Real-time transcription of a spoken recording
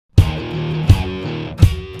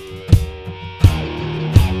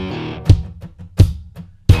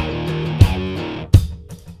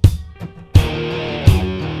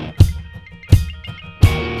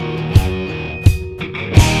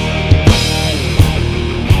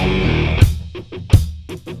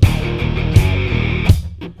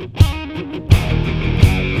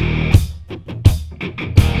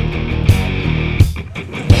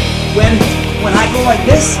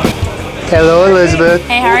Hello, Elizabeth.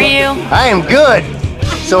 Hey, how are you? I am good.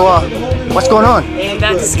 So, what's going on? I'm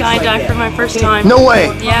about to skydive for my first time. No way.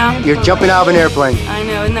 Yeah. You're jumping out of an airplane. I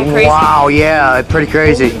know, isn't that crazy? Wow, yeah, pretty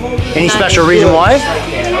crazy. Any special reason why?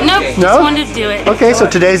 Nope, No? just wanted to do it. Okay, so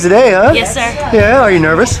today's the day, huh? Yes, sir. Yeah, are you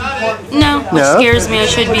nervous? No, it scares me. I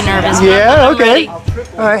should be nervous. But Yeah, I'm okay. ready.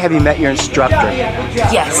 All right, have you met your instructor?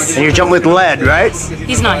 Yes. And you're jumping with lead, right?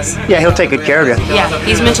 He's nice. Yeah, he'll take good care of you. Yeah,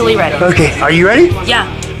 he's mentally ready. Okay, are you ready? Yeah.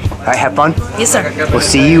 All right, have fun. Yes, sir. We'll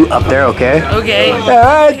see you up there, okay? Okay. All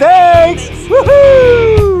right, thanks.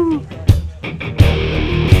 Woohoo!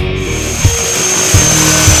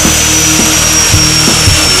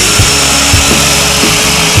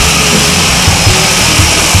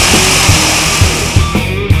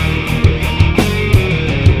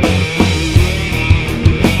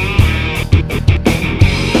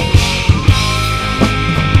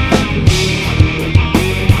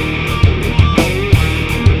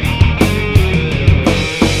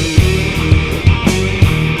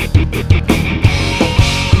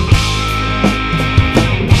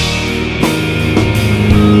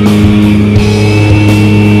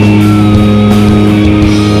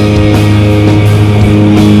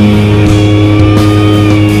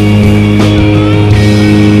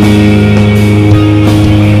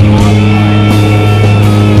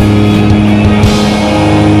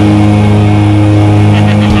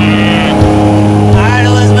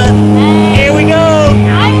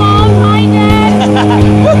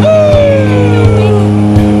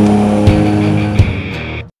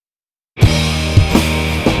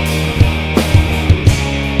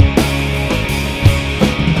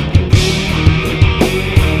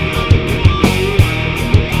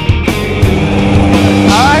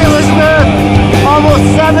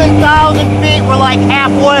 Like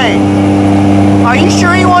halfway. Are you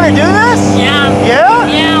sure you want to do this? Yeah. Yeah?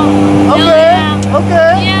 Yeah. Okay. Yeah.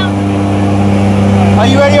 Okay. Yeah. Are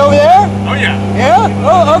you ready over there? Oh yeah. Yeah?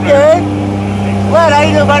 Oh, okay. Glad, how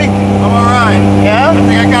you doing, buddy? I'm alright. Yeah? I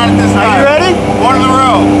think I got it this time. Are you ready? One in the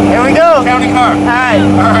row. Here we go. County car. Alright.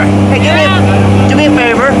 Alright. Hey, do me a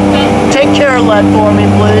favor. Take care of lead for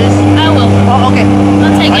me, please. I will. Oh, okay.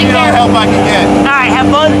 I'll take I it need all the care. help I can get. Alright,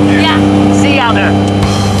 have fun. Yeah. See you out there.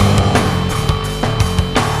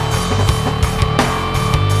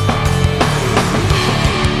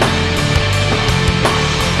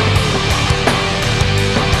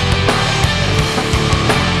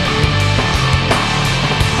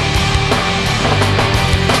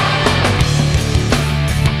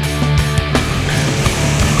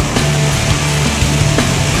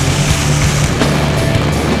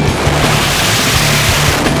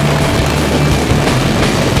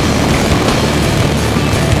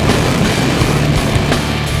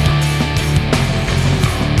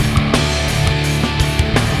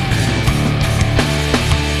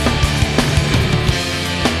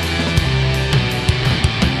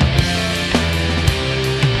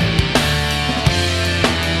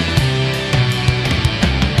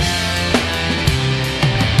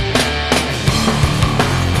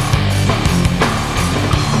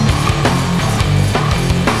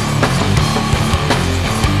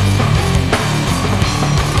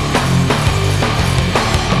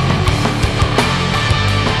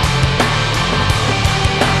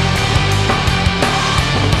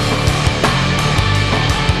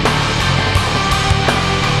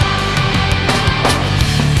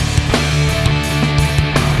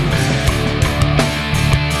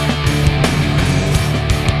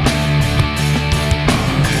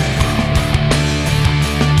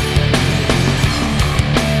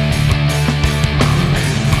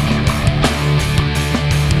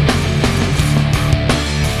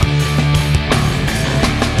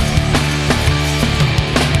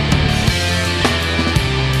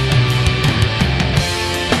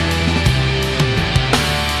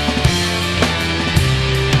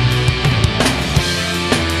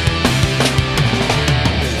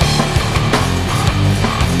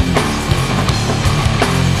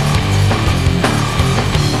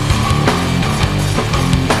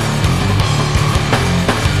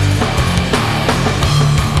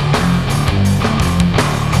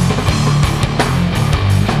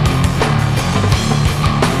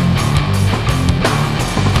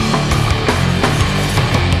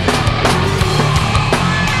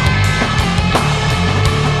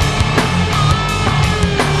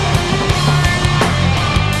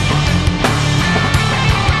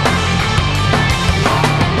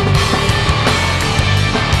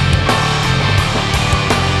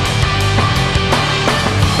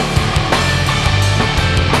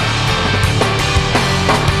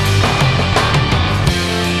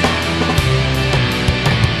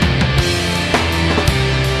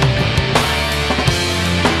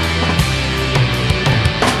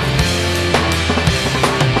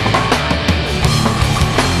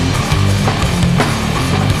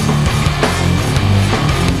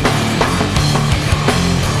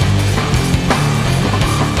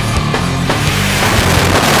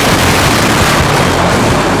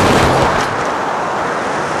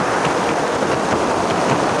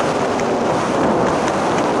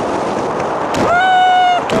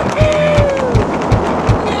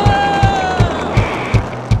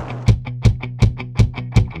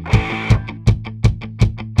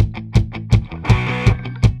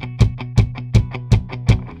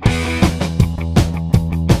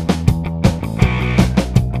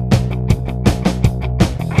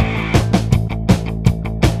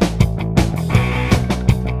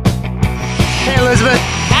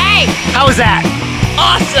 was that?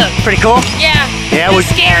 Awesome. Pretty cool? Yeah. Yeah, It was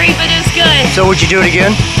would- scary, but it was good. So would you do it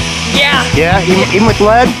again? Yeah. Yeah, even with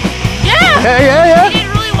lead? Yeah. Yeah. You did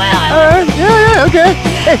really well. Yeah, okay.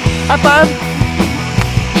 Hey, high five.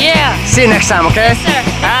 Yeah. See you next time, okay? Yes, sir.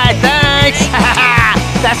 All right, thanks.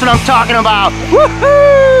 That's what I'm talking about.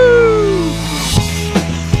 Woohoo!